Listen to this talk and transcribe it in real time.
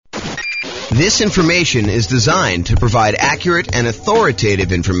This information is designed to provide accurate and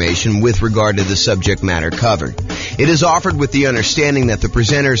authoritative information with regard to the subject matter covered. It is offered with the understanding that the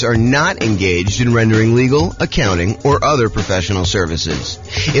presenters are not engaged in rendering legal, accounting, or other professional services.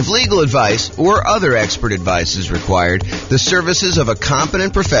 If legal advice or other expert advice is required, the services of a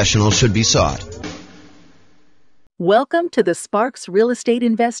competent professional should be sought. Welcome to the Sparks Real Estate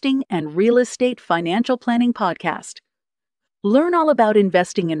Investing and Real Estate Financial Planning Podcast. Learn all about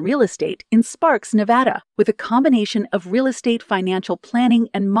investing in real estate in Sparks, Nevada, with a combination of real estate financial planning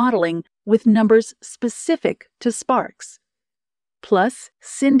and modeling with numbers specific to Sparks. Plus,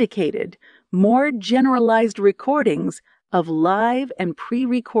 syndicated, more generalized recordings of live and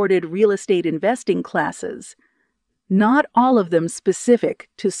pre-recorded real estate investing classes. Not all of them specific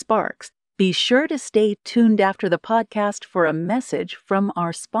to Sparks. Be sure to stay tuned after the podcast for a message from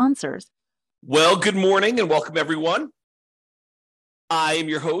our sponsors. Well, good morning and welcome everyone. I am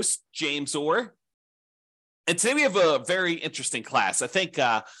your host, James Orr, and today we have a very interesting class. I think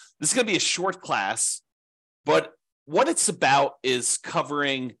this is going to be a short class, but what it's about is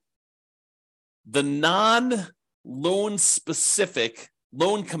covering the non-loan specific,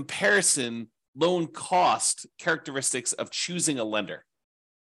 loan comparison, loan cost characteristics of choosing a lender.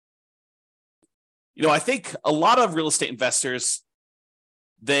 You know, I think a lot of real estate investors,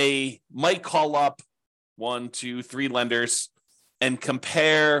 they might call up 1, 2, 3 lenders and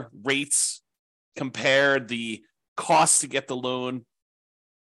compare rates, compare the cost to get the loan.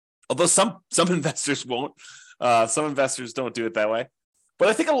 Although some investors won't. Some investors don't do it that way. But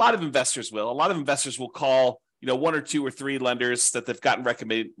I think a lot of investors will. A lot of investors will call, 1 or 2 or 3 lenders that they've gotten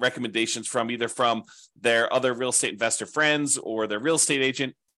recommendations from, either from their other real estate investor friends or their real estate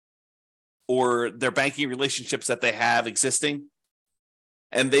agent or their banking relationships that they have existing.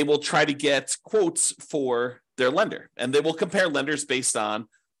 And they will try to get quotes for their lender, and they will compare lenders based on,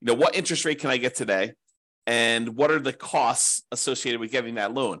 what interest rate can I get today, and what are the costs associated with getting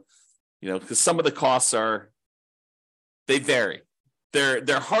that loan? Because some of the costs they vary.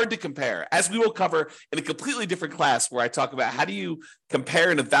 They're hard to compare, as we will cover in a completely different class where I talk about how do you compare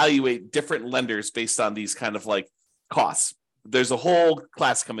and evaluate different lenders based on these kind of like costs. There's a whole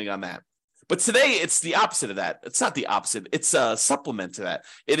class coming on that. But today it's the opposite of that. It's not the opposite. It's a supplement to that.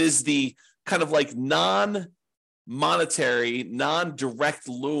 It is the kind of like non-monetary, non-direct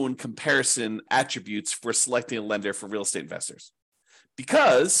loan comparison attributes for selecting a lender for real estate investors.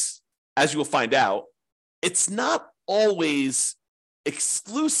 Because, as you will find out, it's not always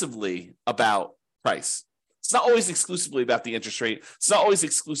exclusively about price. It's not always exclusively about the interest rate. It's not always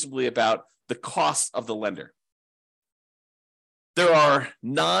exclusively about the cost of the lender. There are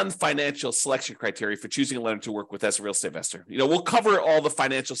non-financial selection criteria for choosing a lender to work with as a real estate investor. We'll cover all the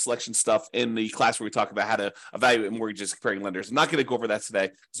financial selection stuff in the class where we talk about how to evaluate mortgages comparing lenders. I'm not going to go over that today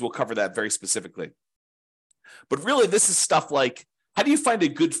because we'll cover that very specifically. But really, this is stuff like, how do you find a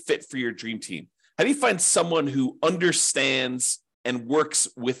good fit for your dream team? How do you find someone who understands and works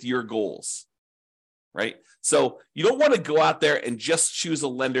with your goals, right? So you don't want to go out there and just choose a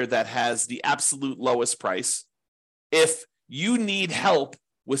lender that has the absolute lowest price. If you need help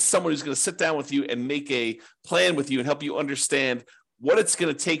with someone who's going to sit down with you and make a plan with you and help you understand what it's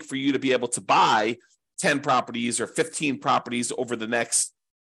going to take for you to be able to buy 10 properties or 15 properties over the next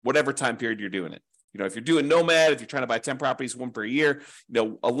whatever time period you're doing it. If you're doing Nomad, if you're trying to buy 10 properties, 1 per year,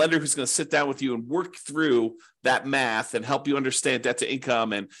 a lender who's going to sit down with you and work through that math and help you understand debt to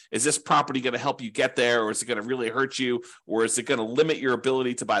income. And is this property going to help you get there, or is it going to really hurt you? Or is it going to limit your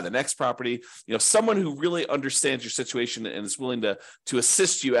ability to buy the next property? Someone who really understands your situation and is willing to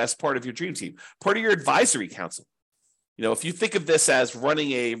assist you as part of your dream team, part of your advisory council. If you think of this as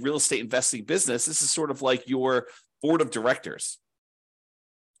running a real estate investing business, this is sort of like your board of directors,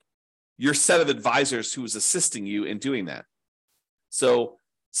 your set of advisors who is assisting you in doing that. So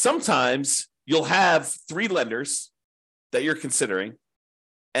sometimes you'll have 3 lenders that you're considering,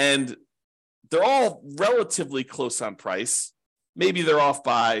 and they're all relatively close on price. Maybe they're off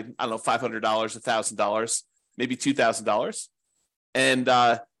by, $500, $1,000, maybe $2,000. And,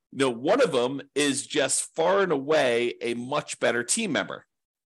 one of them is just far and away a much better team member.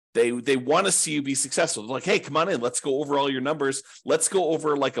 They want to see you be successful. They're like, hey, come on in. Let's go over all your numbers. Let's go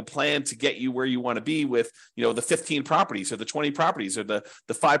over like a plan to get you where you want to be with, the 15 properties or the 20 properties or the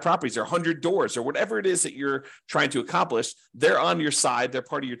 5 properties or 100 doors or whatever it is that you're trying to accomplish. They're on your side. They're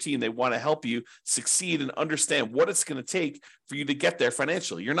part of your team. They want to help you succeed and understand what it's going to take for you to get there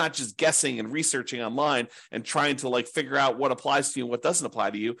financially. You're not just guessing and researching online and trying to figure out what applies to you and what doesn't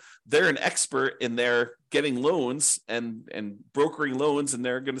apply to you. They're an expert in their getting loans and brokering loans, and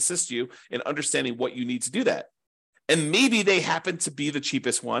they're going to assist you in understanding what you need to do that. And maybe they happen to be the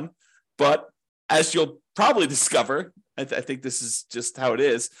cheapest one. But as you'll probably discover, I think this is just how it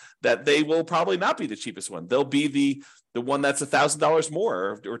is, that they will probably not be the cheapest one. They'll be the one that's $1,000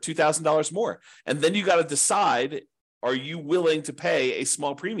 more or $2,000 more. And then you got to decide, are you willing to pay a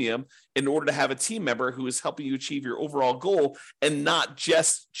small premium in order to have a team member who is helping you achieve your overall goal and not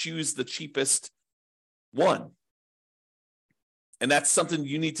just choose the cheapest one? And that's something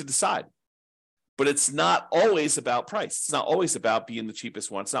you need to decide. But it's not always about price. It's not always about being the cheapest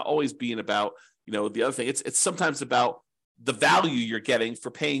one. It's not always being about, the other thing. It's sometimes about the value you're getting for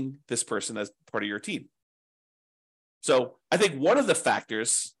paying this person as part of your team. So I think one of the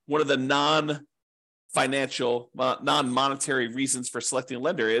factors, one of the non-financial, non-monetary reasons for selecting a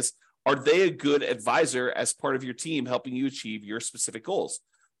lender is, are they a good advisor as part of your team helping you achieve your specific goals?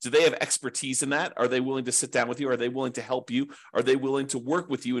 Do they have expertise in that? Are they willing to sit down with you? Are they willing to help you? Are they willing to work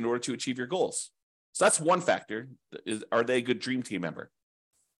with you in order to achieve your goals? So that's one factor. Are they a good dream team member?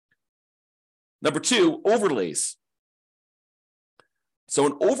 Number two, overlays. So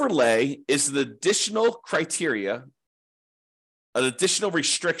an overlay is an additional criteria, an additional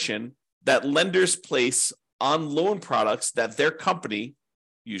restriction that lenders place on loan products that their company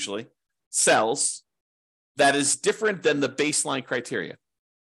usually sells that is different than the baseline criteria.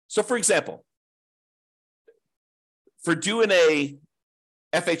 So for example, for doing a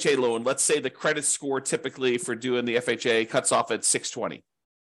FHA loan, let's say the credit score typically for doing the FHA cuts off at 620.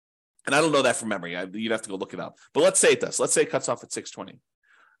 And I don't know that from memory. You'd have to go look it up. But let's say it does. Let's say it cuts off at 620.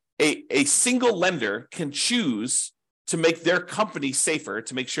 A single lender can choose to make their company safer,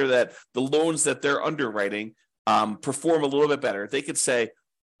 to make sure that the loans that they're underwriting perform a little bit better. They could say,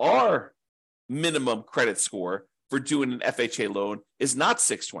 our minimum credit score for doing an FHA loan is not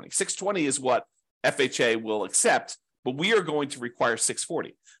 620. 620 is what FHA will accept, but we are going to require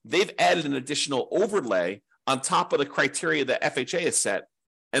 640. They've added an additional overlay on top of the criteria that FHA has set,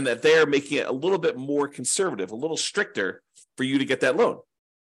 and that they're making it a little bit more conservative, a little stricter for you to get that loan.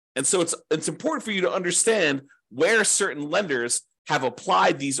 And so it's important for you to understand where certain lenders have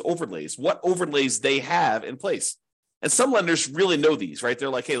applied these overlays, what overlays they have in place. And some lenders really know these, right? They're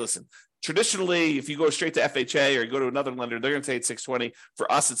like, hey, listen, traditionally, if you go straight to FHA or you go to another lender, they're going to say it's 620. For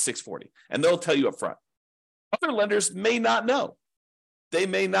us, it's 640. And they'll tell you up front. Other lenders may not know. They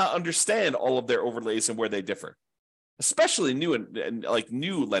may not understand all of their overlays and where they differ, especially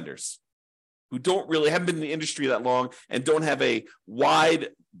new lenders who haven't been in the industry that long and don't have a wide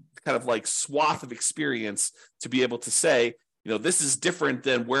kind of like swath of experience to be able to say, this is different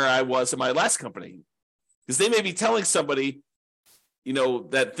than where I was in my last company. Because they may be telling somebody,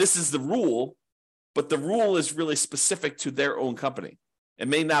 that this is the rule, but the rule is really specific to their own company. It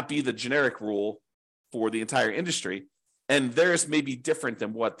may not be the generic rule for the entire industry, and theirs may be different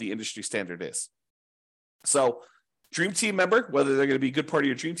than what the industry standard is. So dream team member, whether they're going to be a good part of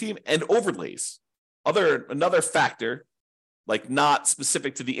your dream team, and overlays. Another factor, like not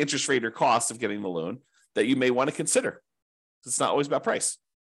specific to the interest rate or cost of getting the loan, that you may want to consider. It's not always about price.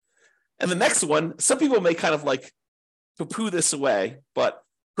 And the next one, some people may kind of like poo-poo this away, but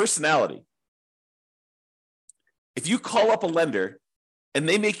personality. If you call up a lender and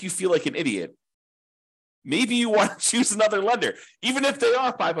they make you feel like an idiot, maybe you want to choose another lender, even if they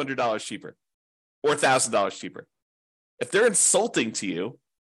are $500 cheaper or $1,000 cheaper. If they're insulting to you,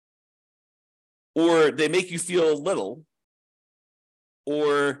 or they make you feel little,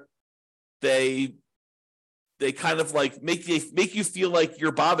 or they kind of like make you feel like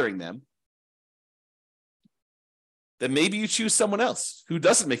you're bothering them, then maybe you choose someone else who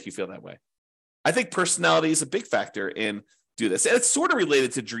doesn't make you feel that way. I think personality is a big factor in do this. And it's sort of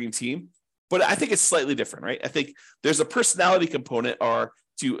related to Dream Team, but I think it's slightly different, right? I think there's a personality component,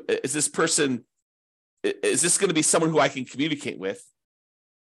 is this going to be someone who I can communicate with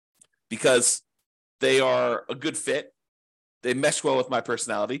because they are a good fit, they mesh well with my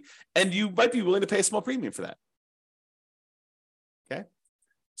personality, and you might be willing to pay a small premium for that. Okay?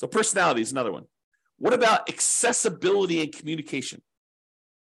 So personality is another one. What about accessibility and communication?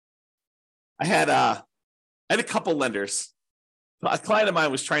 I had a couple lenders. A client of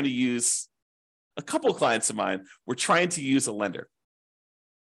mine was trying to use, a couple clients of mine were trying to use a lender.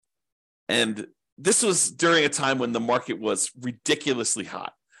 And this was during a time when the market was ridiculously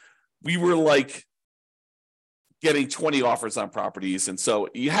hot. We were like getting 20 offers on properties. And so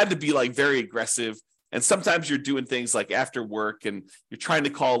you had to be like very aggressive. And sometimes you're doing things like after work and you're trying to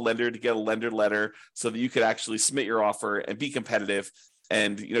call a lender to get a lender letter so that you could actually submit your offer and be competitive.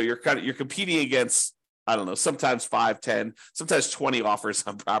 And you're competing against, I don't know, sometimes 5, 10, sometimes 20 offers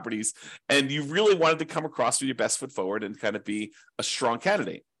on properties. And you really wanted to come across with your best foot forward and kind of be a strong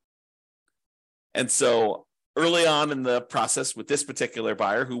candidate. And so early on in the process with this particular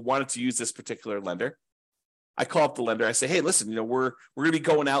buyer who wanted to use this particular lender, I call up the lender. I say, hey, listen, we're going to be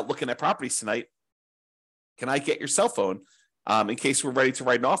going out looking at properties tonight. Can I get your cell phone in case we're ready to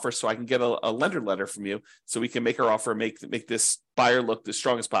write an offer so I can get a lender letter from you so we can make our offer, make this buyer look as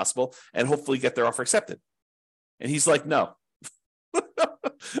strong as possible and hopefully get their offer accepted? And he's like, no,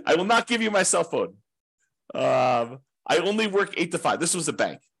 I will not give you my cell phone. I only work 8 to 5. This was a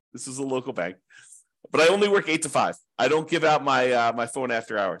bank. This was a local bank. But I only work 8 to 5. I don't give out my phone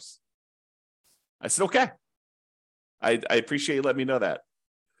after hours. I said, okay. I appreciate you letting me know that.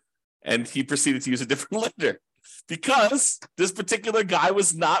 And he proceeded to use a different lender because this particular guy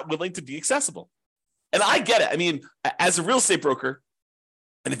was not willing to be accessible. And I get it. I mean, as a real estate broker,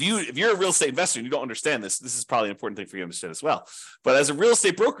 and if you're a real estate investor and you don't understand this is probably an important thing for you to understand as well. But as a real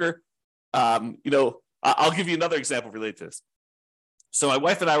estate broker, I'll give you another example related to this. So my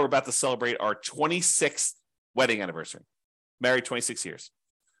wife and I were about to celebrate our 26th wedding anniversary, married 26 years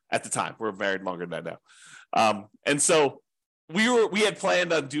at the time. We're married longer than that now. And so we had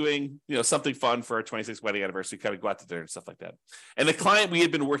planned on doing, something fun for our 26th wedding anniversary, kind of go out to dinner and stuff like that. And the client we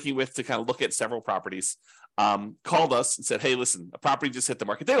had been working with to kind of look at several properties called us and said, hey, listen, a property just hit the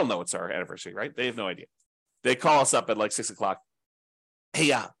market. They don't know it's our anniversary, right? They have no idea. They call us up at like 6:00.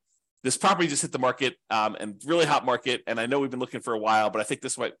 Hey, this property just hit the market and really hot market. And I know we've been looking for a while, but I think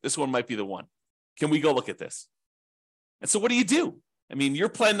this one might be the one. Can we go look at this? And so what do you do? I mean, you're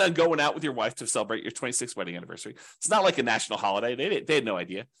planning on going out with your wife to celebrate your 26th wedding anniversary. It's not like a national holiday. They had no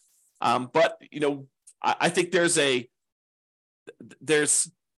idea. But, I think there's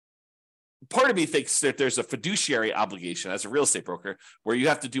part of me thinks that there's a fiduciary obligation as a real estate broker where you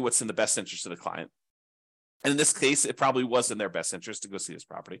have to do what's in the best interest of the client. And in this case, it probably was in their best interest to go see this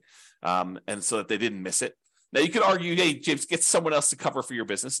property. And so that they didn't miss it. Now, you could argue, hey, James, get someone else to cover for your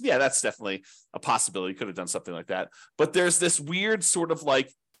business. Yeah, that's definitely a possibility. You could have done something like that. But there's this weird sort of like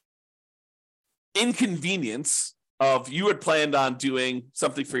inconvenience of you had planned on doing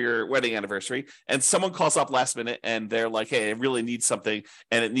something for your wedding anniversary, and someone calls up last minute and they're like, hey, I really need something,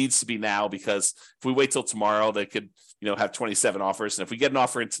 and it needs to be now because if we wait till tomorrow, they could have 27 offers. And if we get an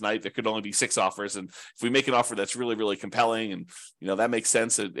offer in tonight, there could only be 6 offers. And if we make an offer that's really, really compelling and, that makes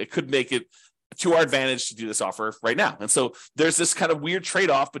sense, it could make it to our advantage to do this offer right now. And so there's this kind of weird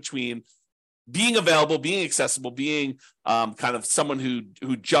trade-off between being available, being accessible, being kind of someone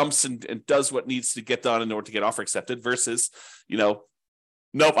who jumps and does what needs to get done in order to get offer accepted versus, nope,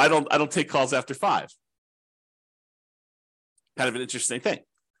 I don't take calls after 5. Kind of an interesting thing.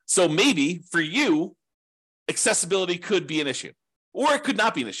 So maybe for you, accessibility could be an issue, or it could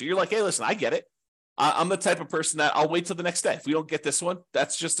not be an issue. You're like, hey, listen, I get it. I'm the type of person that I'll wait till the next day. If we don't get this one,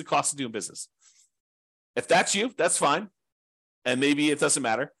 that's just the cost of doing business. If that's you, that's fine. And maybe it doesn't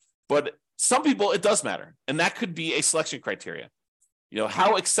matter. But some people, it does matter. And that could be a selection criteria.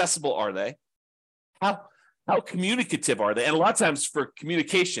 How accessible are they? How communicative are they? And a lot of times for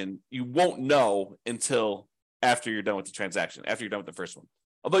communication, you won't know until after you're done with the transaction, after you're done with the first one.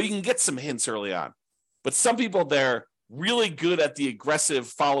 Although you can get some hints early on. But some people, they're really good at the aggressive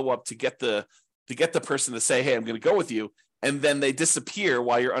follow-up to get the person to say, hey, I'm going to go with you. And then they disappear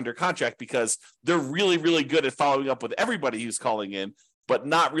while you're under contract because they're really, really good at following up with everybody who's calling in, but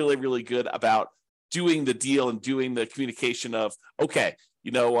not really, really good about doing the deal and doing the communication of, okay,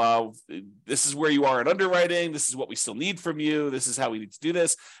 this is where you are in underwriting. This is what we still need from you. This is how we need to do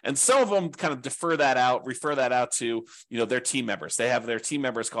this. And some of them kind of refer that out to, their team members. They have their team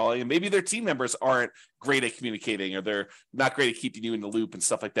members calling, and maybe their team members aren't great at communicating, or they're not great at keeping you in the loop and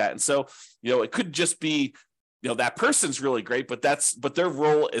stuff like that. And so, it could just be, that person's really great, but their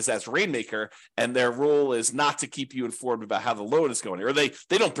role is as rainmaker, and their role is not to keep you informed about how the loan is going, or they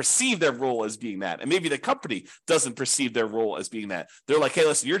don't perceive their role as being that. And maybe the company doesn't perceive their role as being that. They're like, hey,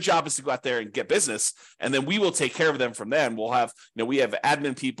 listen, your job is to go out there and get business, and then we will take care of them from them. We'll have, we have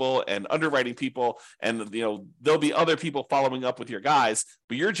admin people and underwriting people, and, there'll be other people following up with your guys,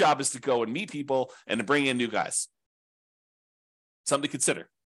 but your job is to go and meet people and to bring in new guys. Something to consider.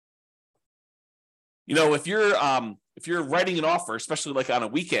 If you're writing an offer, especially like on a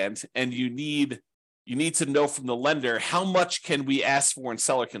weekend, and you need to know from the lender how much can we ask for in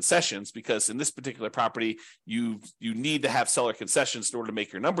seller concessions, because in this particular property, you need to have seller concessions in order to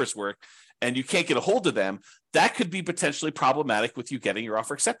make your numbers work, and you can't get a hold of them, that could be potentially problematic with you getting your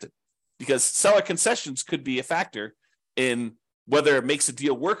offer accepted, because seller concessions could be a factor in whether it makes a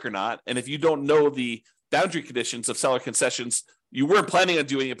deal work or not. And if you don't know the boundary conditions of seller concessions, you weren't planning on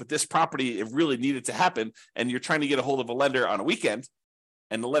doing it, but this property, it really needed to happen, and you're trying to get a hold of a lender on a weekend,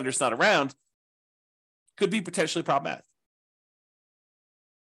 and the lender's not around, could be potentially problematic.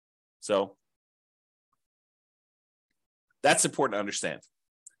 So That's important to understand.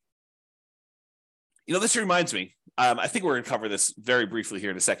 This reminds me, I think we're going to cover this very briefly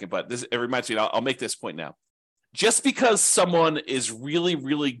here in a second, but it reminds me, I'll make this point now. Just because someone is really,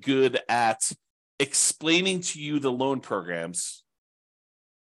 really good at explaining to you the loan programs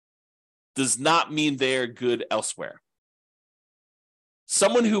does not mean they're good elsewhere.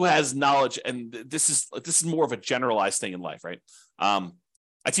 Someone who has knowledge, and this is more of a generalized thing in life, right? I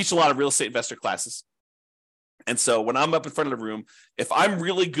teach a lot of real estate investor classes. And so when I'm up in front of the room, if I'm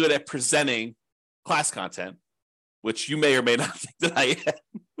really good at presenting class content, which you may or may not think that I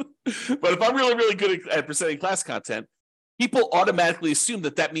am, but if I'm really, really good at presenting class content, people automatically assume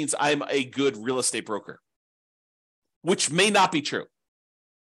that means I'm a good real estate broker, which may not be true.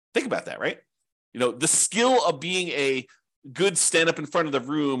 Think about that, right? The skill of being a good stand up in front of the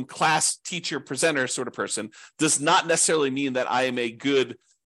room, class teacher, presenter sort of person does not necessarily mean that I am a good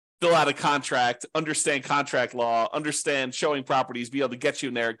fill out a contract, understand contract law, understand showing properties, be able to get you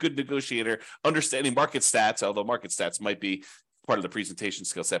in there, good negotiator, understanding market stats, although market stats might be part of the presentation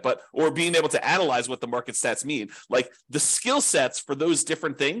skill set, or being able to analyze what the market stats mean. Like the skill sets for those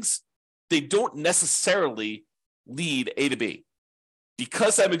different things, they don't necessarily lead A to B.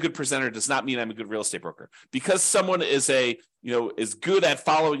 Because I'm a good presenter does not mean I'm a good real estate broker. Because someone is is good at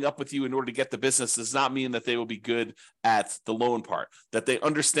following up with you in order to get the business does not mean that they will be good at the loan part, that they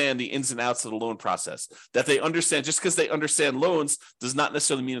understand the ins and outs of the loan process, that they understand, just because they understand loans does not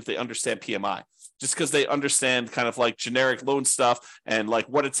necessarily mean that they understand PMI. Just because they understand kind of like generic loan stuff and like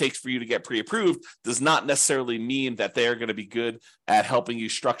what it takes for you to get pre-approved does not necessarily mean that they're going to be good at helping you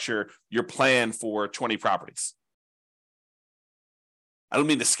structure your plan for 20 properties. I don't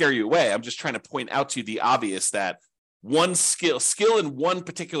mean to scare you away. I'm just trying to point out to you the obvious that one skill in one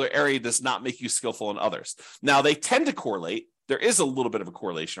particular area does not make you skillful in others. Now, they tend to correlate. There is a little bit of a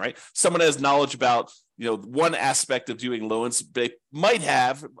correlation, right? Someone has knowledge about, one aspect of doing loans, they might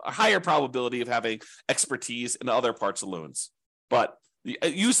have a higher probability of having expertise in other parts of loans. But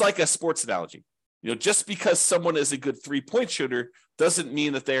use like a sports analogy. Just because someone is a good three-point shooter doesn't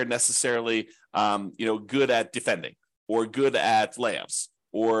mean that they're necessarily, good at defending or good at layups,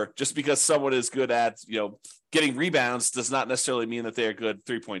 or just because someone is good at, getting rebounds does not necessarily mean that they're a good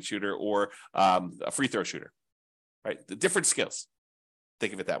three-point shooter or a free throw shooter, right? The different skills.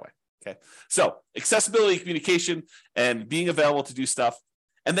 Think of it that way. Okay. So accessibility, communication, and being available to do stuff.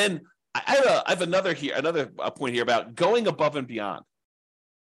 And then I have another point here about going above and beyond.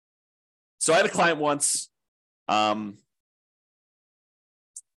 So I had a client once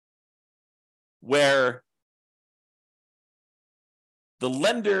where the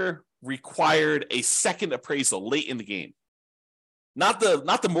lender required a second appraisal late in the game. Not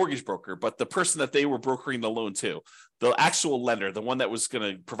the mortgage broker, but the person that they were brokering the loan to, the actual lender, the one that was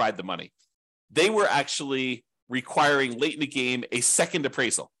going to provide the money. They were actually requiring late in the game a second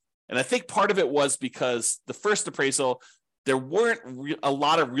appraisal. And I think part of it was because the first appraisal, there weren't a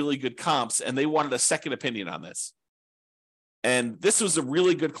lot of really good comps, and they wanted a second opinion on this. And this was a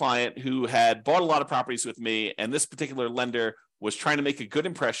really good client who had bought a lot of properties with me, and this particular lender was trying to make a good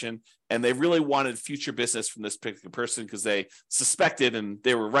impression, and they really wanted future business from this particular person because they suspected, and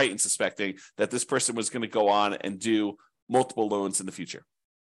they were right in suspecting, that this person was going to go on and do multiple loans in the future.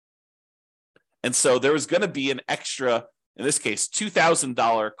 And so there was going to be an extra, in this case,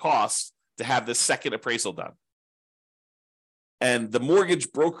 $2,000 cost to have this second appraisal done. And the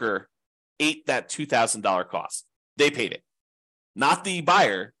mortgage broker ate that $2,000 cost. They paid it. Not the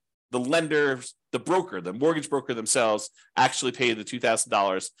buyer, the lender, the broker, the mortgage broker themselves actually paid the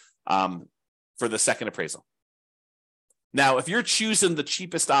 $2,000 for the second appraisal. Now, if you're choosing the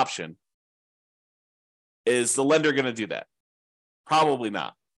cheapest option, is the lender going to do that? Probably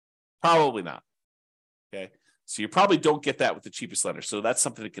not. Probably not. Okay. So you probably don't get that with the cheapest lender. So that's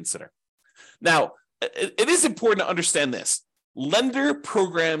something to consider. Now, it is important to understand this. Lender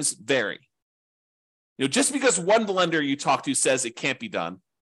programs vary. Just because one lender you talk to says it can't be done,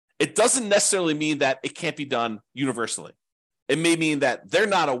 it doesn't necessarily mean that it can't be done universally. It may mean that they're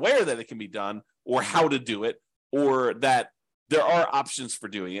not aware that it can be done or how to do it, or that there are options for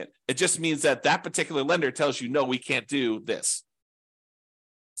doing it. It just means that that particular lender tells you, no, we can't do this.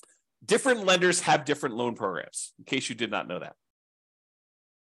 Different lenders have different loan programs, in case you did not know that.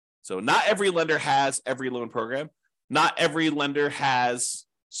 So not every lender has every loan program. Not every lender has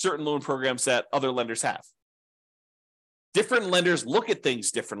certain loan programs that other lenders have. Different lenders look at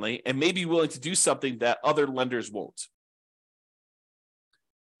things differently and may be willing to do something that other lenders won't.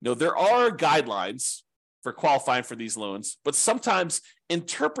 There are guidelines for qualifying for these loans, but sometimes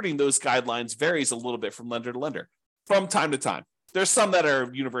interpreting those guidelines varies a little bit from lender to lender from time to time. There's some that are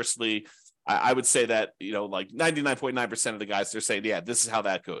universally I would say that, like 99.9% of the guys, they're saying, yeah, this is how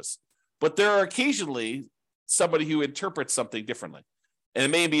that goes. But there are occasionally somebody who interprets something differently. And it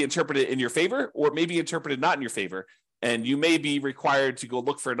may be interpreted in your favor, or it may be interpreted not in your favor. And you may be required to go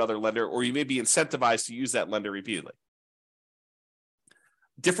look for another lender, or you may be incentivized to use that lender repeatedly.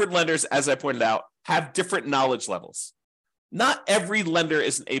 Different lenders, as I pointed out, have different knowledge levels. Not every lender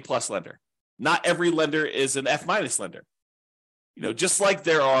is an A+ lender. Not every lender is an F- lender. Just like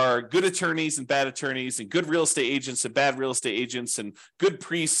there are good attorneys and bad attorneys, and good real estate agents and bad real estate agents, and good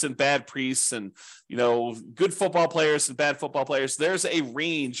priests and bad priests, and good football players and bad football players, there's a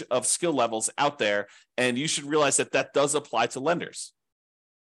range of skill levels out there, and you should realize that that does apply to lenders.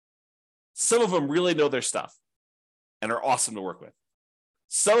 Some of them really know their stuff and are awesome to work with.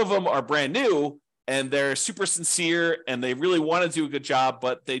 Some of them are brand new and they're super sincere and they really want to do a good job,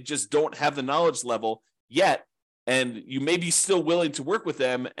 but they just don't have the knowledge level yet. And you may be still willing to work with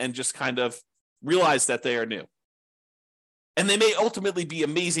them and just kind of realize that they are new. And they may ultimately be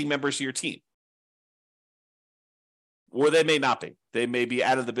amazing members of your team. Or they may not be. They may be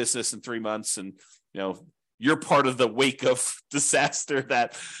out of the business in 3 months and, you're part of the wake of disaster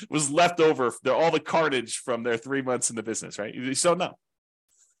that was left over, all the carnage from their 3 months in the business, right? You just don't know.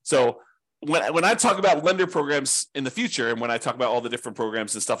 So when I talk about lender programs in the future, and when I talk about all the different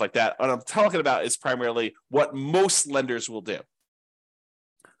programs and stuff like that, what I'm talking about is primarily what most lenders will do.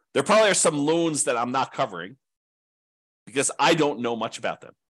 There probably are some loans that I'm not covering because I don't know much about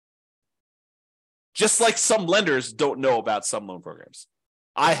them. Just like some lenders don't know about some loan programs.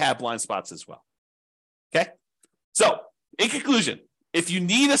 I have blind spots as well. Okay? So, in conclusion, if you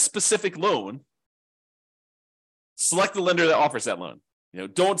need a specific loan, select the lender that offers that loan.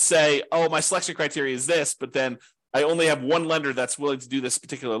 Don't say, oh, my selection criteria is this, but then I only have one lender that's willing to do this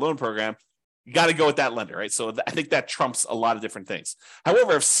particular loan program. You got to go with that lender, right? So I think that trumps a lot of different things.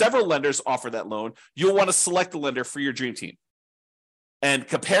 However, if several lenders offer that loan, you'll want to select the lender for your dream team. And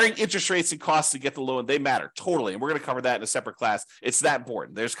comparing interest rates and costs to get the loan, they matter totally. And we're going to cover that in a separate class. It's that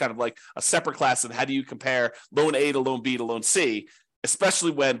important. There's kind of like a separate class of how do you compare loan A to loan B to loan C,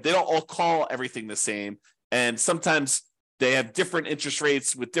 especially when they don't all call everything the same. And sometimes they have different interest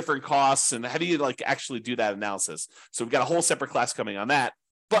rates with different costs. And how do you actually do that analysis? So we've got a whole separate class coming on that.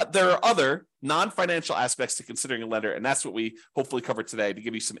 But there are other non-financial aspects to considering a lender, and that's what we hopefully covered today to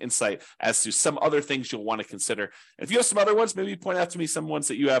give you some insight as to some other things you'll want to consider. And if you have some other ones, maybe point out to me some ones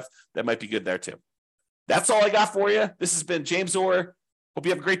that you have that might be good there too. That's all I got for you. This has been James Orr. Hope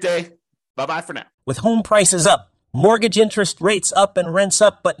you have a great day. Bye-bye for now. With home prices up, mortgage interest rates up, and rents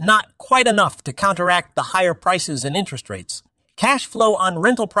up, but not quite enough to counteract the higher prices and interest rates, cash flow on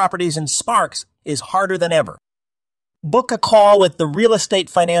rental properties in Sparks is harder than ever. Book a call with the Real Estate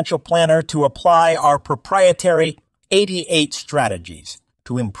Financial Planner to apply our proprietary 88 strategies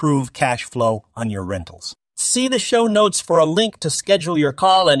to improve cash flow on your rentals. See the show notes for a link to schedule your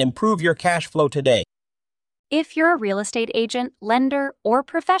call and improve your cash flow today. If you're a real estate agent, lender, or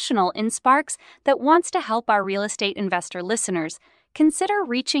professional in Sparks that wants to help our real estate investor listeners, consider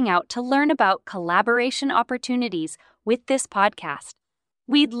reaching out to learn about collaboration opportunities with this podcast.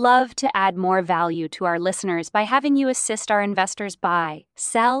 We'd love to add more value to our listeners by having you assist our investors buy,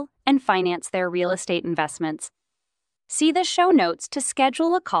 sell, and finance their real estate investments. See the show notes to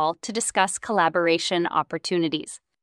schedule a call to discuss collaboration opportunities.